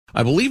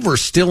I believe we're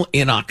still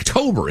in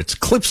October. It's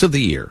Clips of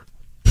the Year.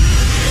 3,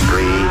 2,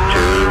 1,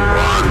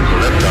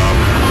 liftoff.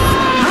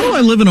 How do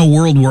I live in a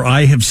world where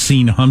I have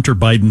seen Hunter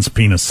Biden's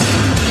penis?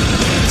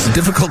 It's a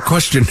difficult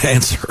question to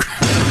answer.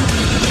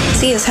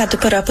 C has had to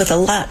put up with a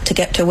lot to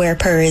get to where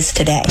Purr is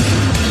today.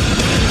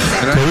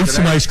 Go eat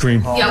some ice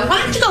cream. Yeah,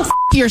 why don't you go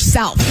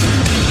yourself?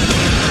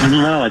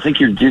 No, I think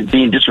you're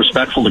being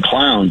disrespectful to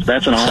clowns.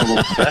 That's an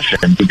honorable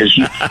profession because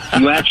you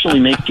actually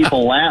make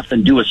people laugh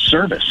and do a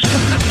service.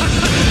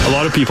 A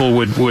lot of people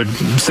would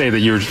say that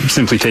you're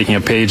simply taking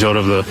a page out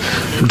of the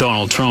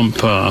Donald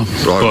Trump book.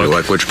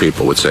 Like which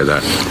people would say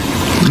that?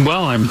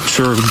 Well, I'm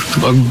sure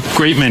a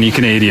great many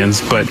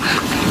Canadians, but...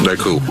 Like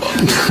who?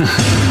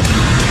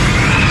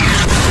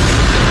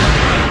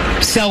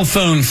 Cell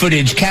phone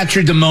footage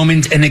captured the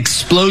moment an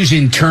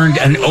explosion turned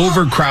an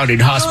overcrowded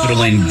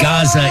hospital in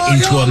Gaza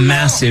into a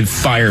massive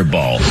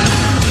fireball.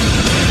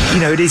 You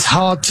know, it is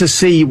hard to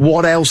see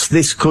what else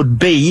this could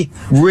be,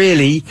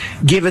 really,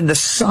 given the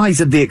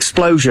size of the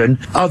explosion,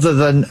 other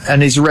than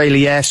an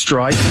Israeli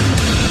airstrike.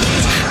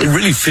 It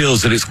really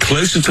feels that it's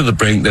closer to the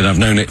brink than I've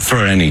known it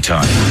for any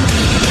time.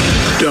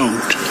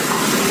 Don't.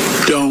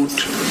 You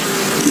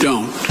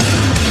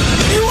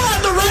are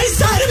on the right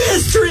side of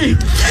history!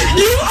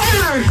 You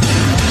are!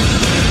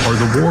 Are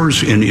the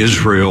wars in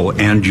Israel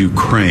and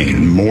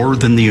Ukraine more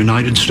than the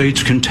United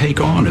States can take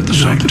on at the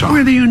same time?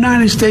 We're the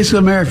United States of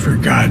America, for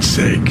God's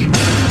sake.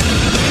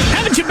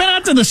 Haven't you been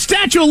out to the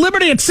Statue of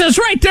Liberty? It says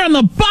right there on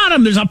the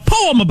bottom, there's a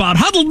poem about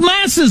huddled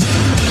masses.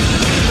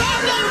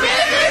 From the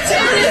river to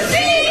the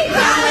sea,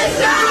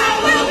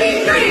 Palestine will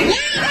be free!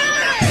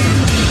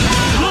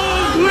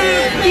 Long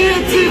live the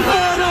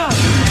Intifada!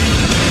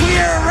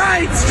 Queer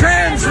rights,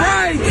 trans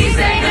rights! We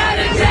say no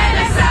to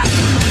genocide!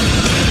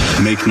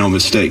 Make no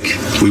mistake,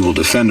 we will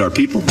defend our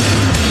people.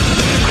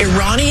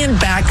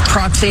 Iranian-backed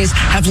proxies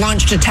have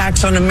launched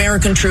attacks on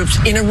American troops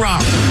in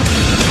Iraq.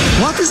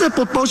 What is the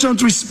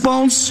proportionate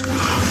response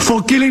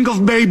for killing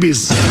of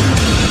babies?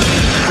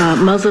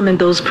 Muslim and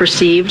those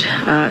perceived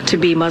to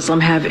be Muslim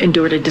have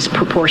endured a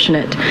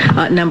disproportionate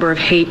number of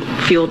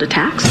hate-fueled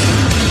attacks.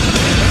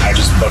 I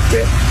just booked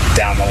it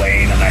down the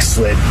lane and I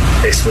slid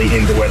basically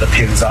into where the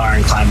pins are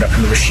and climbed up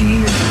in the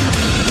machine.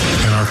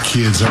 And our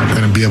kids aren't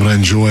going to be able to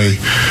enjoy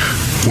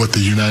what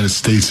the United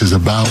States is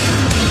about.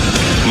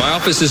 My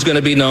office is going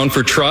to be known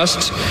for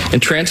trust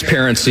and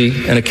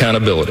transparency and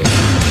accountability.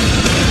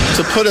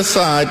 To put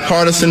aside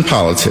partisan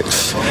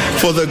politics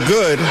for the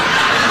good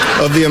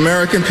of the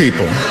American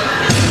people.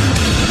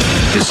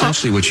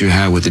 Essentially what you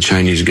have with the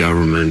Chinese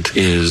government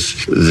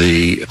is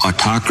the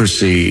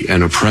autocracy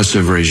and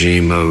oppressive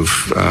regime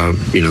of,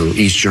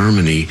 East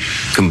Germany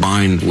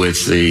combined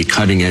with the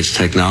cutting edge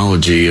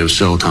technology of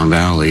Silicon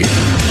Valley.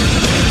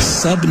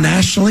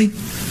 Subnationally,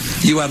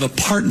 you have a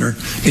partner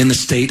in the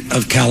state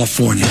of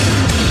California.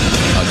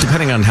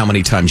 Depending on how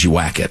many times you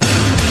whack it.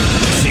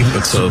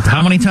 So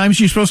how many times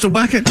are you supposed to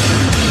whack it?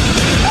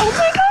 Oh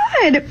my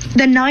God!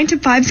 The 9 to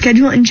 5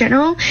 schedule in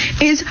general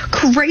is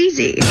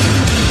crazy.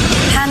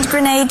 Hand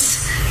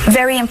grenades,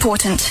 very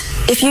important.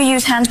 If you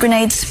use hand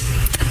grenades,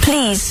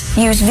 please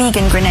use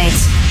vegan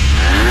grenades.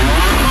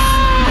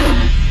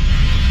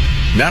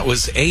 That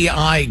was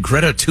AI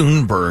Greta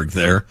Thunberg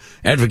there,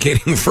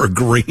 advocating for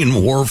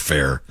green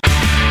warfare.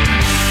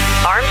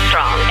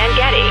 Armstrong and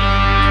Getty.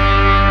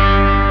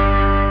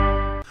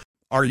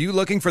 Are you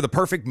looking for the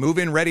perfect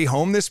move-in ready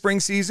home this spring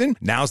season?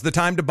 Now's the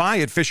time to buy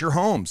at Fisher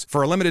Homes.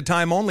 For a limited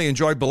time only,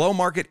 enjoy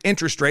below-market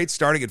interest rates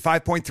starting at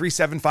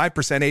 5.375%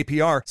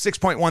 APR,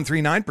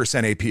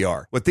 6.139%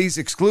 APR. With these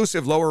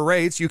exclusive lower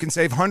rates, you can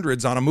save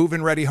hundreds on a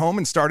move-in ready home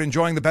and start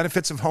enjoying the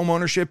benefits of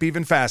homeownership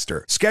even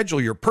faster.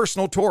 Schedule your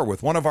personal tour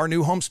with one of our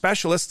new home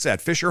specialists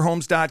at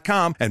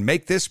FisherHomes.com and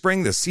make this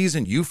spring the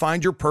season you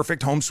find your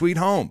perfect home sweet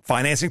home.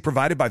 Financing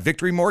provided by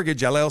Victory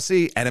Mortgage,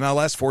 LLC,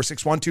 NMLS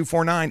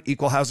 461249,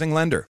 Equal Housing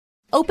Lender.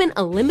 Open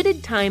a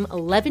limited-time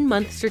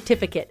 11-month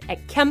certificate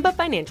at Kemba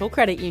Financial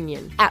Credit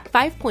Union. At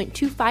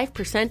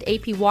 5.25%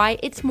 APY,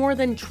 it's more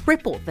than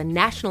triple the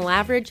national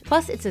average,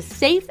 plus it's a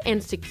safe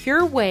and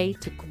secure way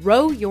to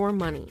grow your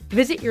money.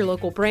 Visit your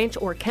local branch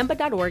or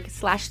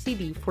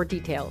kemba.org/CD for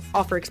details.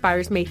 Offer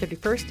expires May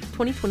 31st,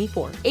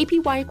 2024.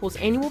 APY equals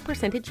annual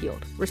percentage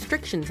yield.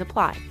 Restrictions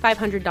apply.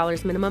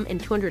 $500 minimum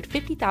and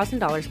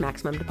 $250,000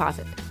 maximum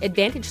deposit.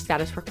 Advantage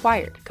status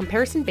required.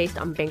 Comparison based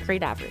on bank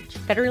rate average.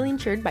 Federally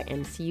insured by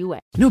NCUA.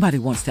 Nobody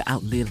wants to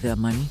outlive their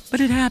money,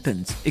 but it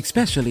happens,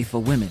 especially for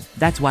women.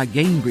 That's why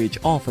Gainbridge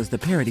offers the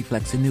Parity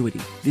Flex annuity,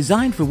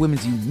 designed for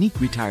women's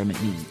unique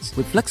retirement needs,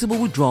 with flexible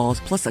withdrawals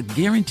plus a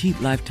guaranteed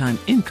lifetime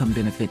income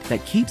benefit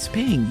that keeps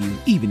paying you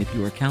even if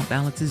your account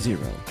balance is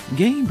zero.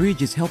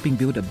 Gainbridge is helping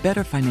build a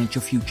better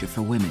financial future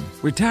for women.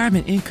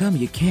 Retirement income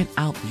you can't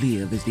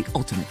outlive is the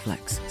ultimate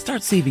flex.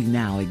 Start saving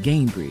now at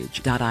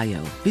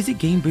Gainbridge.io. Visit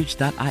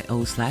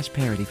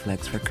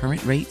Gainbridge.io/ParityFlex for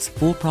current rates,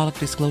 full product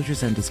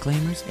disclosures and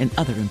disclaimers, and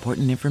other important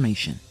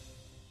information.